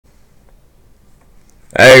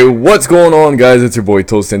Hey, what's going on, guys? It's your boy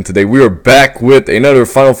Toast, and today we are back with another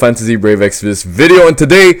Final Fantasy Brave Exvius video, and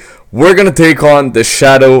today we're gonna take on the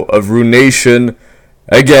Shadow of Ruination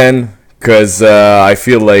again, cause I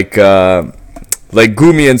feel like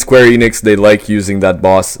Gumi and Square Enix, they like using that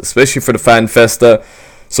boss, especially for the Fan Festa.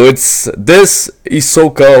 So it's this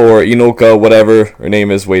Isoka or Inoka, whatever her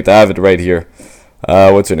name is. Wait, I have it right here.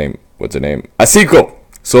 What's her name? Hasiko.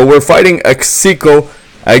 So we're fighting Hasiko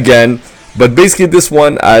again. But basically this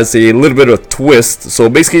one has a little bit of a twist. So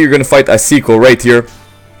basically you're going to fight Hasiko right here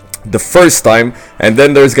the first time, and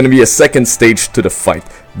then there's going to be a second stage to the fight.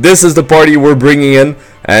 This is the party we're bringing in,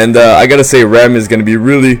 and I gotta say Rem is going to be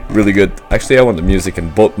really good. Actually, I want the music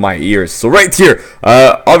in both my ears. So right here,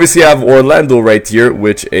 obviously I have Orlando right here,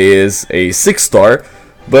 which is a 6-star,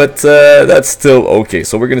 but that's still okay.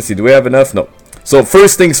 So we're going to see, do we have enough? No. So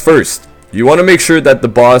first things first, you want to make sure that the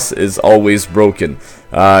boss is always broken.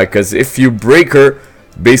 Because if you break her,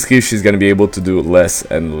 basically she's going to be able to do less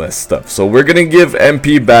and less stuff. So we're going to give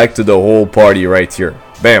MP back to the whole party right here.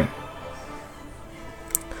 Bam.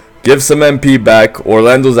 Give some MP back.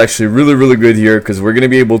 Orlando's actually really good here, because we're going to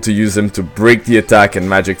be able to use him to break the attack and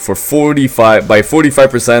magic for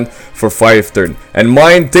 45% for 5 turns. And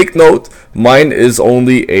mine, take note, mine is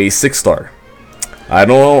only a 6-star. I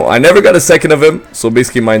don't know, I never got a second of him, so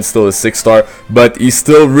basically mine's still a 6-star, but he's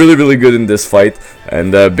still really good in this fight,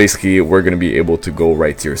 and basically we're gonna be able to go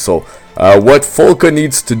right here. So what Folka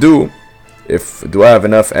needs to do, do I have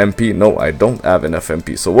enough MP? No, I don't have enough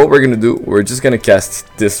MP. So what we're gonna do, we're just gonna cast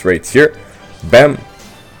this right here, bam,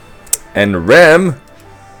 and Ram,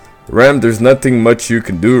 there's nothing much you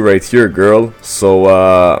can do right here, girl.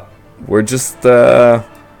 So we're just gonna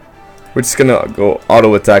go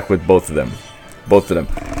auto attack with both of them.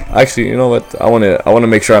 Actually, you know what, I wanna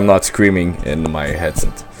make sure I'm not screaming in my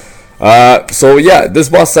headset. So yeah, this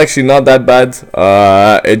boss is actually not that bad.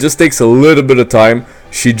 It just takes a little bit of time.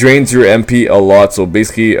 She drains your MP a lot, so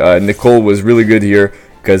basically Nicole was really good here,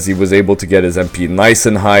 because he was able to get his MP nice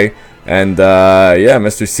and high. And yeah,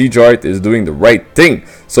 Mr. Siegart is doing the right thing.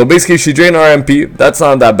 So basically she drained our MP, that's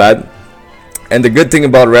not that bad. And the good thing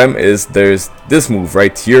about Rem is there's this move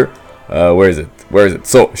right here. Where is it?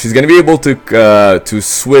 So she's gonna be able to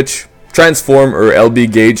switch, transform her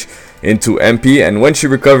LB gauge into MP, and when she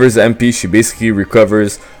recovers MP, she basically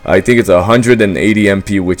recovers, I think it's 180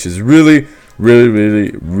 MP, which is really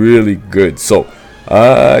good. So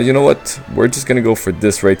you know what, we're just gonna go for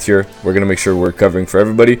this right here. We're gonna make sure we're covering for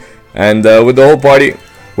everybody, and with the whole party,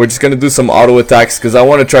 we're just gonna do some auto attacks, because I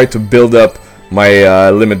want to try to build up my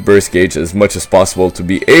limit burst gauge as much as possible to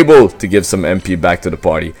be able to give some MP back to the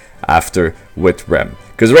party after with Rem,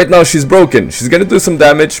 because right now she's broken. She's gonna do some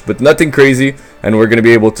damage, but nothing crazy, and we're gonna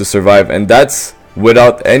be able to survive, and that's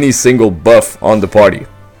without any single buff on the party.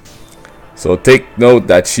 So take note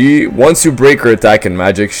that once you break her attack and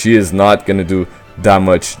magic, she is not gonna do that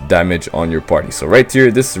much damage on your party. So right here,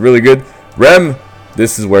 this is really good. Rem,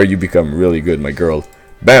 this is where you become really good, my girl.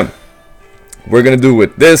 Bam. We're gonna do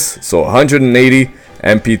with this, so 180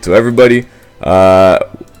 MP to everybody.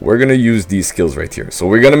 We're gonna use these skills right here. So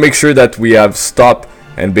we're gonna make sure that we have stop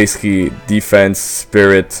and basically defense,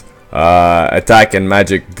 spirit, attack, and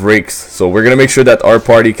magic breaks. So we're gonna make sure that our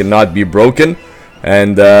party cannot be broken.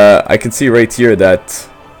 And I can see right here that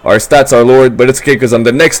our stats are lowered, but it's okay, because on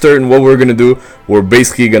the next turn, what we're gonna do, we're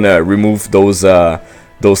basically gonna remove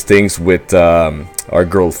those things with our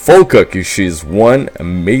girl Folka, because she's one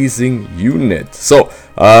amazing unit. So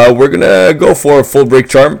we're gonna go for a full break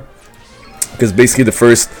charm, because basically the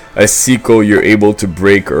first Hasiko, you're able to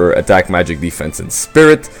break or attack, magic, defense, and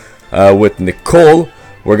spirit. With Nicole,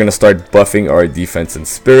 we're gonna start buffing our defense and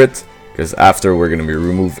spirit, because after we're gonna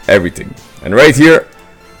remove everything. And right here,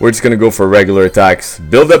 we're just gonna go for regular attacks,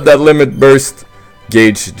 build up that limit burst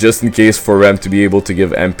gauge just in case for Rem to be able to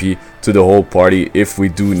give MP to the whole party if we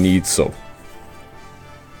do need so.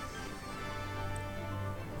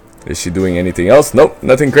 Is she doing anything else? Nope,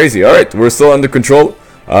 nothing crazy. Alright, we're still under control.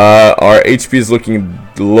 Our HP is looking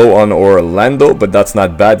low on Orlando, but that's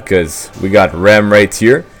not bad, because we got Rem right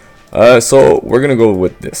here. So we're gonna go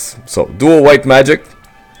with this. So dual white magic.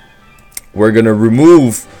 We're gonna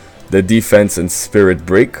remove the defense and spirit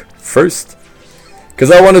break first,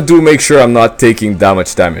 because I want to make sure I'm not taking that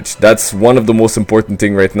much damage. That's one of the most important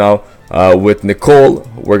thing right now. With Nicole,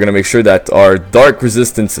 we're gonna make sure that our dark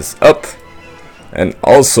resistance is up, and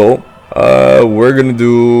also we're gonna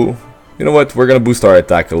do, you know what, we're gonna boost our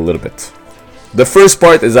attack a little bit. The first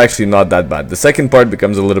part is actually not that bad. The second part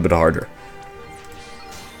becomes a little bit harder.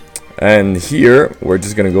 And here we're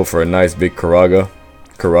just gonna go for a nice big Karaga.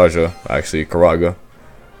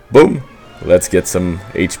 Boom. Let's get some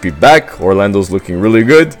HP back. Orlando's looking really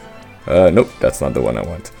good. Nope, that's not the one I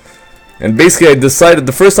want. And basically I decided,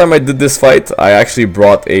 the first time I did this fight, I actually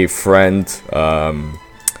brought a friend,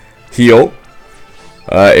 Hio.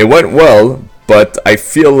 It went well, but I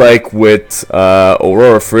feel like with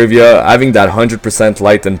Aurora Fervia, having that 100%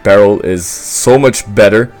 light and peril is so much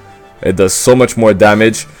better. It does so much more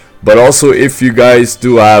damage. But also, if you guys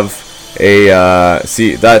do have a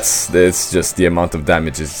see, it's just the amount of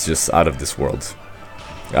damage is just out of this world.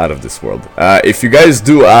 If you guys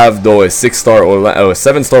do have though a 6-star or a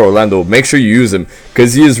 7-star Orlando, make sure you use him,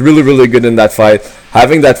 because he is really good in that fight.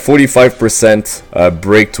 Having that 45%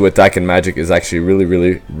 break to attack and magic is actually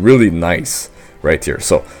really nice right here.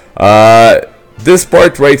 So this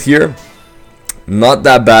part right here, not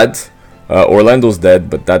that bad. Orlando's dead,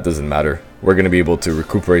 but that doesn't matter. We're gonna be able to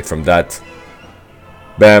recuperate from that.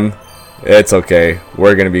 Bam, it's okay,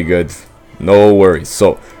 we're gonna be good, no worries.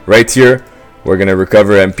 So right here, we're gonna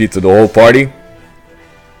recover MP to the whole party.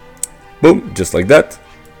 Boom, just like that.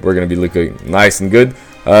 We're gonna be looking nice and good.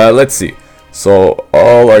 Let's see. So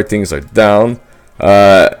all our things are down.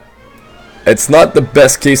 It's not the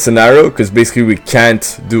best case scenario, because basically we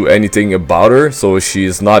can't do anything about her, so she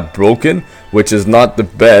is not broken, which is not the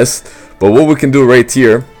best. But what we can do right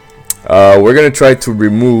here, we're gonna try to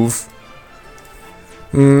remove.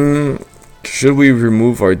 Should we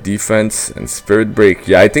remove our defense and spirit break?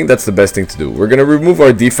 Yeah, I think that's the best thing to do. We're gonna remove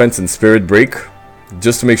our defense and spirit break,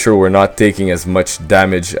 just to make sure we're not taking as much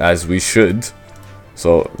damage as we should.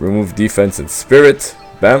 So remove defense and spirit.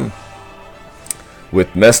 Bam.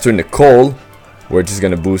 With Master Nicole, we're just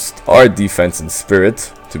gonna boost our defense and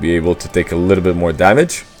spirit to be able to take a little bit more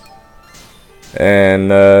damage. And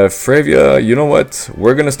Fravia, you know what?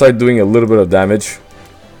 We're gonna start doing a little bit of damage.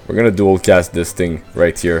 We're gonna dual cast this thing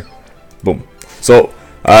right here. Boom. So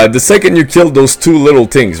the second you kill those two little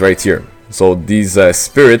things right here, so these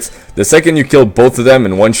spirits, the second you kill both of them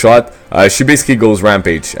in one shot, she basically goes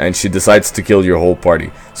rampage and she decides to kill your whole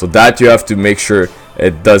party. So that you have to make sure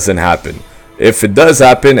it doesn't happen. If it does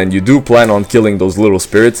happen and you do plan on killing those little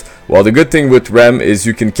spirits, well, the good thing with Rem is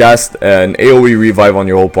you can cast an AoE revive on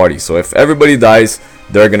your whole party. So if everybody dies,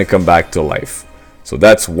 they're gonna come back to life. So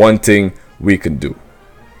that's one thing we can do.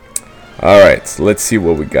 Alright, let's see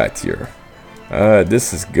what we got here.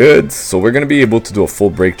 This is good. So we're gonna be able to do a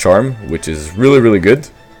full break charm, which is really good.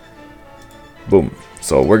 Boom.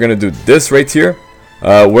 So we're gonna do this right here.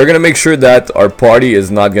 We're gonna make sure that our party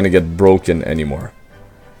is not gonna get broken anymore.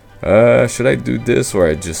 Should I do this or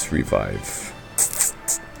I just revive?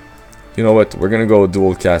 You know what? We're gonna go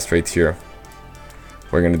dual cast right here.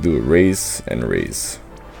 We're gonna do a raise and raise.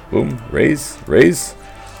 Boom, raise.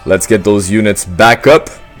 Let's get those units back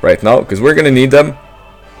up right now, because we're gonna need them.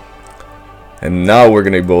 And now we're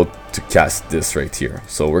gonna be able to cast this right here.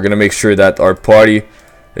 So we're gonna make sure that our party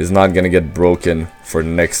is not gonna get broken for the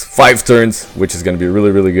next 5 turns, which is gonna be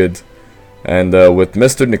really good. And with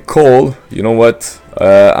Mr. Nicole, you know what?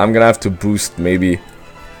 I'm gonna have to boost maybe.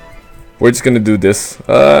 We're just gonna do this.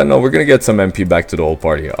 No, we're gonna get some MP back to the whole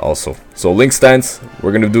party also. So Link stance,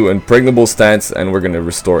 we're gonna do impregnable stance, and we're gonna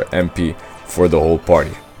restore MP for the whole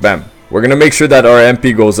party. Bam. We're gonna make sure that our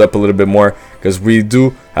MP goes up a little bit more, because we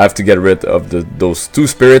do have to get rid of those 2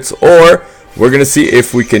 spirits, or we're gonna see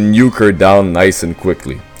if we can nuke her down nice and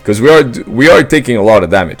quickly, because we are taking a lot of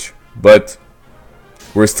damage, but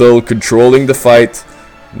we're still controlling the fight.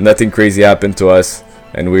 Nothing crazy happened to us,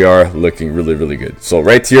 and we are looking really good. So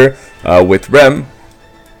right here with Rem,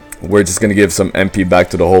 we're just gonna give some MP back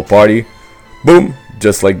to the whole party. Boom,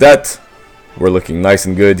 just like that. We're looking nice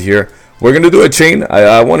and good here. We're gonna do a chain.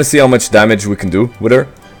 I want to see how much damage we can do with her,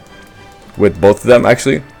 with both of them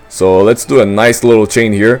actually. So let's do a nice little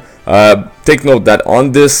chain here. Take note that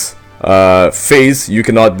on this phase you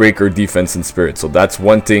cannot break her defense and spirit, so that's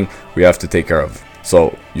one thing we have to take care of.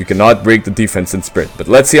 So you cannot break the defense and spirit, but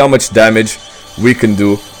let's see how much damage we can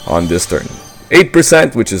do on this turn.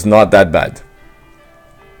 8%, which is not that bad,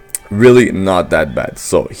 really not that bad.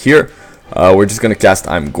 So here we're just gonna cast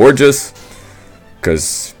I'm Gorgeous,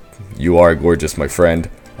 because you are gorgeous, my friend.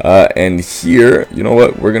 And here, you know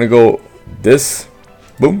what, we're gonna go this.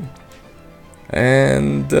 Boom.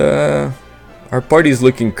 And our party is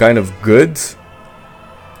looking kind of good.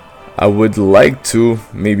 I would like to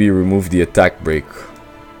maybe remove the attack break.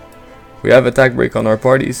 We have attack break on our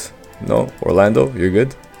parties. No, Orlando, you're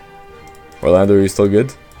good. Orlando, you're still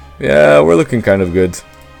good. Yeah, we're looking kind of good.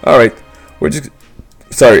 Alright, we're just,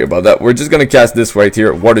 sorry about that. We're just gonna cast this right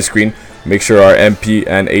here, water screen. Make sure our MP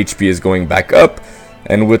and HP is going back up.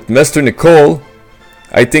 And with Mr. Nicole,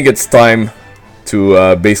 I think it's time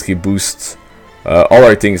to basically boost all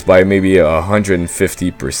our things by maybe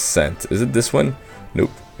 150%. Is it this one?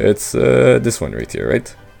 Nope. It's this one right here,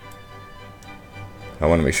 right? I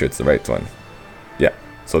want to make sure it's the right one. Yeah,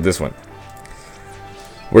 so this one.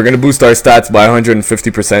 We're going to boost our stats by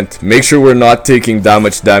 150%. Make sure we're not taking that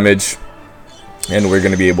much damage. And we're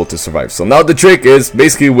going to be able to survive. So now the trick is,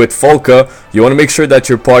 basically with Folka, you want to make sure that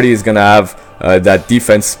your party is going to have that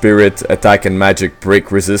defense, spirit, attack, and magic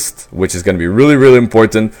break resist, which is going to be really, really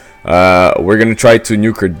important. We're going to try to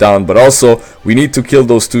nuke her down, but also we need to kill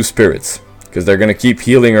those 2 spirits, because they're going to keep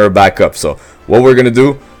healing her back up. So what we're going to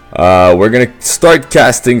do, we're going to start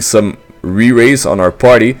casting some re-raise on our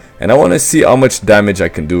party, and I want to see how much damage I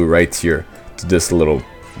can do right here to this little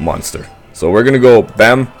monster. So we're going to go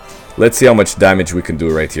bam. Let's see how much damage we can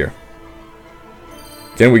do right here.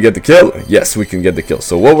 Can we get the kill? Yes, we can get the kill.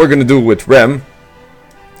 So what we're going to do with Rem,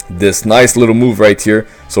 this nice little move right here.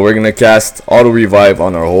 So we're going to cast auto revive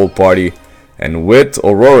on our whole party. And with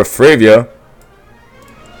Aurora Fravia,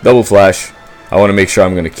 double flash, I want to make sure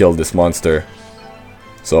I'm going to kill this monster.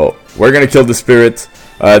 So we're going to kill the spirit.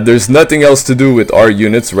 There's nothing else to do with our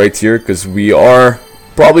units right here, because we are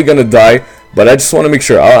probably going to die. But I just want to make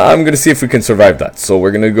sure. I'm going to see if we can survive that. So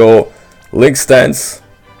we're going to go Link Stance,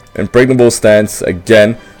 Impregnable Stance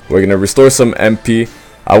again. We're going to restore some MP.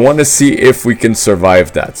 I want to see if we can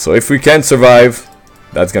survive that. So if we can survive,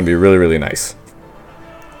 that's going to be really, really nice.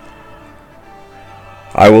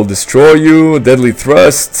 I will destroy you. Deadly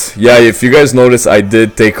Thrust. Yeah, if you guys notice, I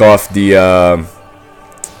did take off the...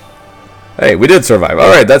 Hey, we did survive.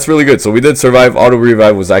 Alright, that's really good. So we did survive. Auto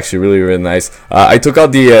revive was actually really, really nice. I took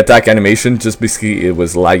out the attack animation. Just basically, it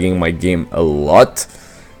was lagging my game a lot.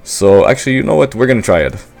 So actually, you know what? We're going to try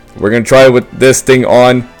it. We're going to try it with this thing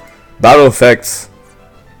on. Battle effects.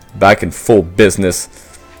 Back in full business.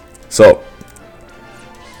 So,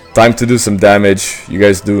 time to do some damage. You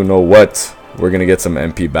guys do know what. We're going to get some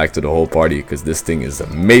MP back to the whole party, because this thing is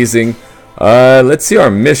amazing. Let's see our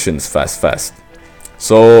missions fast.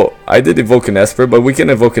 So I did evoke an Esper, but we can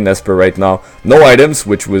evoke an Esper right now. No items,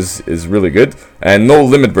 which is really good, and no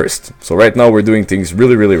limit burst. So right now we're doing things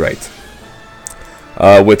really, really right.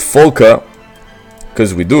 With Folka,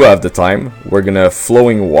 because we do have the time, we're gonna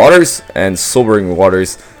Flowing Waters and Sobering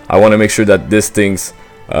Waters. I want to make sure that this thing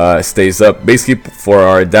stays up, basically for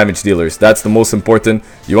our damage dealers. That's the most important.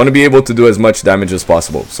 You want to be able to do as much damage as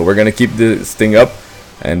possible. So we're gonna keep this thing up,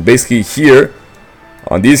 and basically here.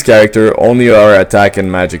 On these characters, only our attack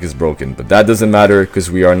and magic is broken. But that doesn't matter, because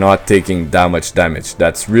we are not taking that much damage.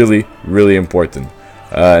 That's really, really important.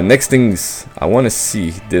 Next things, I want to see.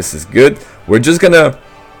 This is good. We're just going to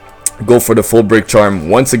go for the full break charm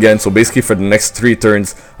once again. So basically for the next 3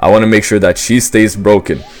 turns, I want to make sure that she stays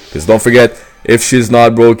broken. Because don't forget, if she's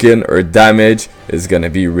not broken, her damage is going to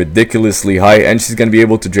be ridiculously high. And she's going to be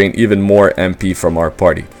able to drain even more MP from our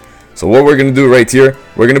party. So what we're going to do right here,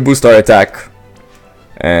 we're going to boost our attack.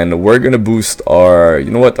 And we're going to boost our,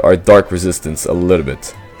 you know what, our dark resistance a little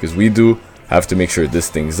bit. Because we do have to make sure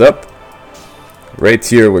this thing's up. Right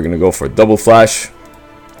here, we're going to go for double flash.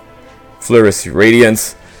 Flourish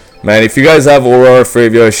Radiance. Man, if you guys have Aurora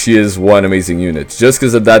Fravia, she is one amazing unit. Just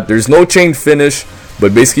because of that, there's no chain finish.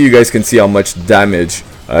 But basically, you guys can see how much damage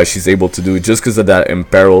she's able to do. Just because of that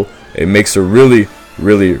Imperil, it makes her really,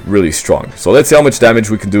 really, really strong. So let's see how much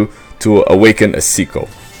damage we can do to awaken Hasiko.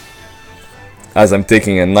 As I'm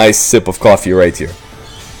taking a nice sip of coffee right here.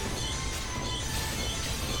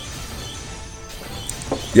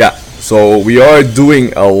 Yeah, so we are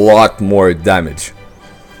doing a lot more damage.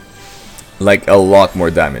 Like a lot more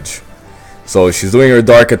damage. So she's doing her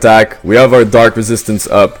dark attack. We have our dark resistance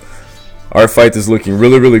up. Our fight is looking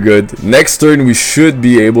really, really good. Next turn we should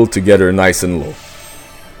be able to get her nice and low.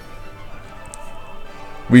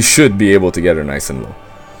 We should be able to get her nice and low.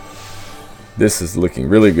 This is looking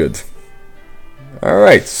really good.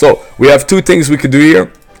 Alright, so we have 2 things we could do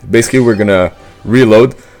here. Basically, we're gonna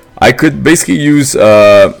reload. I could basically use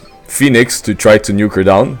Phoenix to try to nuke her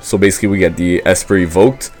down. So basically, we get the Esper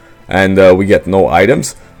evoked, and we get no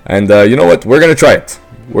items. And you know what? We're gonna try it.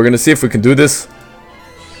 We're gonna see if we can do this.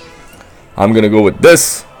 I'm gonna go with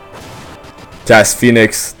this. Cast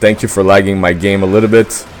Phoenix. Thank you for lagging my game a little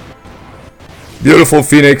bit. Beautiful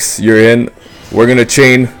Phoenix, you're in. We're gonna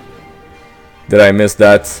chain. Did I miss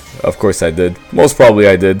that? Of course I did. Most probably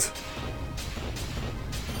I did.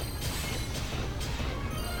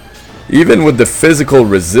 Even with the physical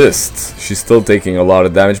resist, she's still taking a lot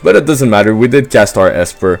of damage, but it doesn't matter. We did cast our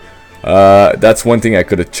Esper. That's one thing I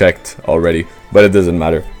could have checked already, but it doesn't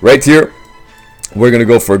matter. Right here, we're gonna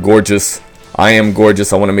go for Gorgeous. I am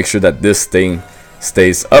Gorgeous. I want to make sure that this thing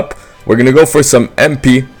stays up. We're gonna go for some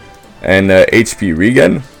MP and HP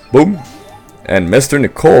regen. Boom. And Mr.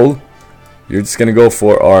 Nicole, you're just gonna go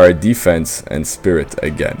for our defense and spirit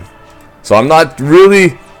again. So I'm not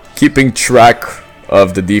really keeping track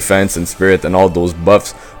of the defense and spirit and all those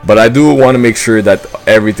buffs, but I do want to make sure that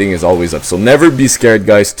everything is always up. So never be scared,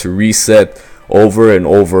 guys, to reset over and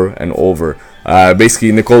over and over.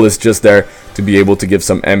 Basically, Nicole is just there to be able to give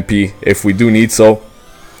some MP if we do need so,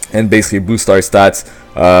 and basically boost our stats.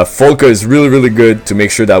 Folka is really good to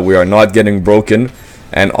make sure that we are not getting broken,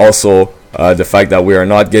 and also the fact that we are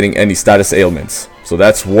not getting any status ailments. So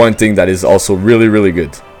that's one thing that is also really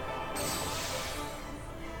good.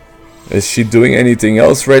 Is she doing anything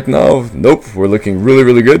else right now? Nope, we're looking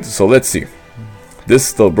really good. So let's see. This is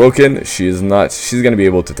still broken. She is not. She's gonna be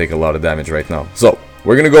able to take a lot of damage right now. So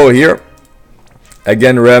we're gonna go here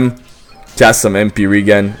again. Rem, cast some MP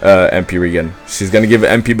regen. She's gonna give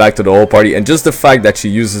MP back to the whole party, and just the fact that she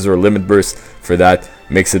uses her limit burst for that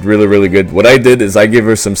makes it really good. What I did is I gave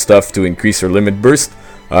her some stuff to increase her limit burst,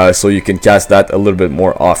 so you can cast that a little bit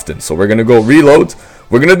more often. So we're gonna go reload.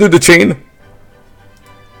 We're gonna do the chain,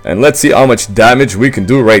 and let's see how much damage we can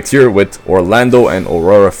do right here with Orlando and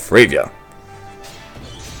Aurora Fravia.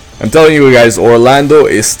 I'm telling you guys, Orlando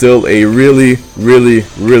is still a really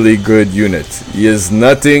good unit. He is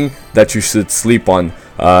nothing that you should sleep on.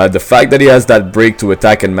 The fact that he has that break to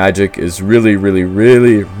attack and magic is really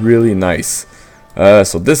nice.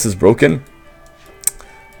 So this is broken.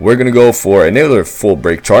 We're gonna go for another full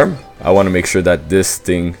break charm. I want to make sure that this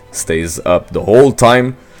thing stays up the whole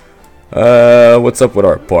time. What's up with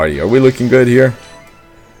our party? Are we looking good here?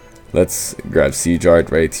 Let's grab Siege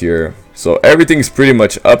Art right here. So everything's pretty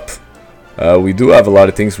much up. We do have a lot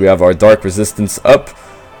of things. We have our Dark Resistance up.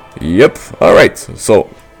 Yep. Alright. So,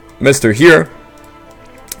 Mr. here,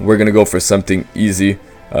 we're going to go for something easy.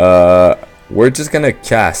 We're just going to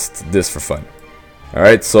cast this for fun.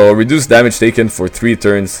 Alright. So, reduce damage taken for 3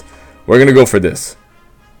 turns. We're going to go for this.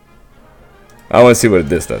 I want to see what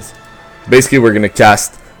this does. Basically, we're going to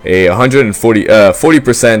cast a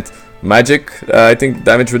 40% magic, I think,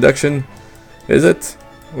 damage reduction. Is it?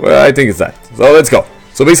 Well, I think it's that. So let's go.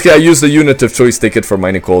 So basically I used the unit of choice ticket for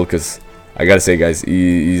my Nicole, because I gotta say, guys,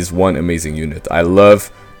 he's one amazing unit. I love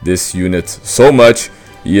this unit so much.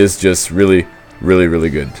 He is just really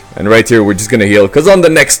good. And right here we're just gonna heal, because on the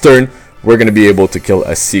next turn we're gonna be able to kill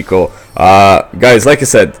Hasiko. Guys, like I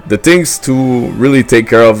said, the things to really take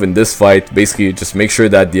care of in this fight, basically just make sure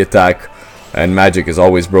that the attack and magic is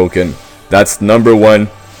always broken. That's number one.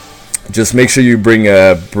 Just make sure you bring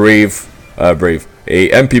a a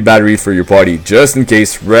MP battery for your party, just in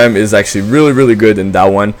case. Rem is actually really good in that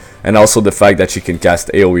one, and also the fact that she can cast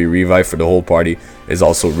AoE revive for the whole party is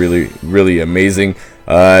also really amazing.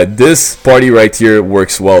 This party right here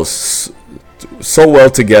works so well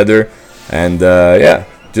together, and yeah,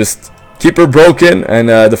 just keep her broken, and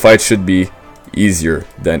the fight should be easier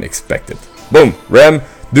than expected. Boom, Rem,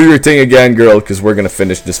 do your thing again, girl, because we're gonna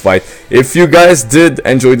finish this fight. If you guys did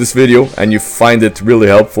enjoy this video and you find it really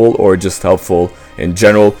helpful, or just helpful in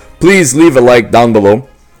general, please leave a like down below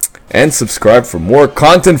and subscribe for more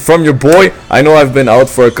content from your boy. I know I've been out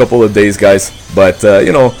for a couple of days, guys, but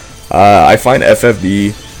you know, I find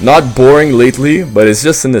FFBE not boring lately, but it's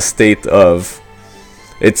just in the state of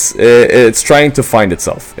it's trying to find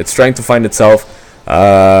itself.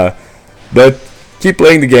 But keep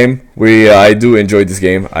playing the game. I do enjoy this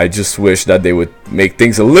game. I just wish that they would make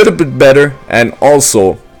things a little bit better, and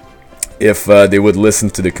also if they would listen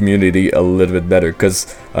to the community a little bit better,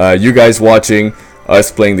 because you guys watching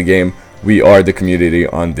us playing the game, we are the community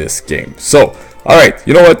on this game. So alright,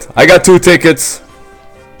 you know what, I got 2 tickets.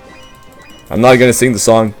 I'm not gonna sing the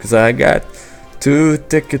song because I got 2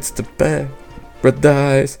 tickets to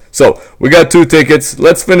paradise. So we got 2 tickets.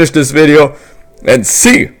 Let's finish this video and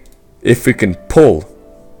see if we can pull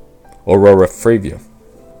Aurora Fravia.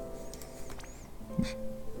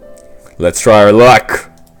 Let's try our luck.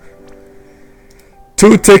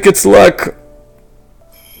 2 tickets luck.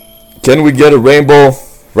 Can we get a rainbow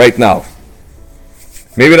right now?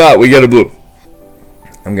 Maybe not, we get a blue.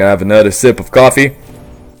 I'm gonna have another sip of coffee.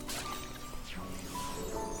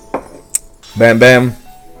 Bam bam.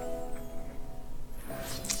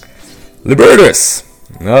 Libertus.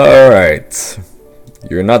 Alright.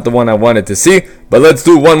 You're not the one I wanted to see, but let's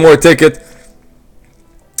do one more ticket.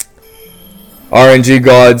 RNG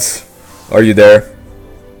gods, are you there?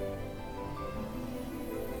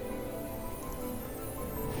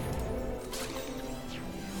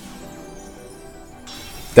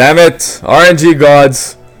 Damn it, RNG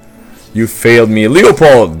gods, you failed me.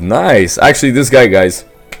 Leopold, nice. Actually, this guy, guys,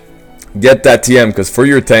 get that TM, because for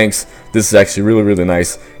your tanks, this is actually really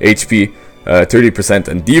nice. HP, 30%,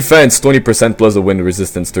 and defense 20% plus the wind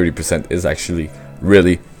resistance 30% is actually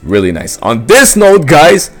really nice. On this note,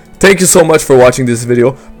 guys, thank you so much for watching this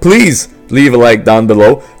video. Please leave a like down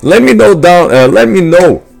below. Let me know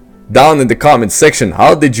down in the comment section,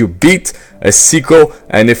 how did you beat Hasiko,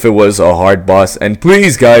 and if it was a hard boss. And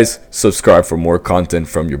please, guys, subscribe for more content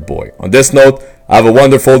from your boy. On this note, have a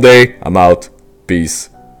wonderful day. I'm out. Peace.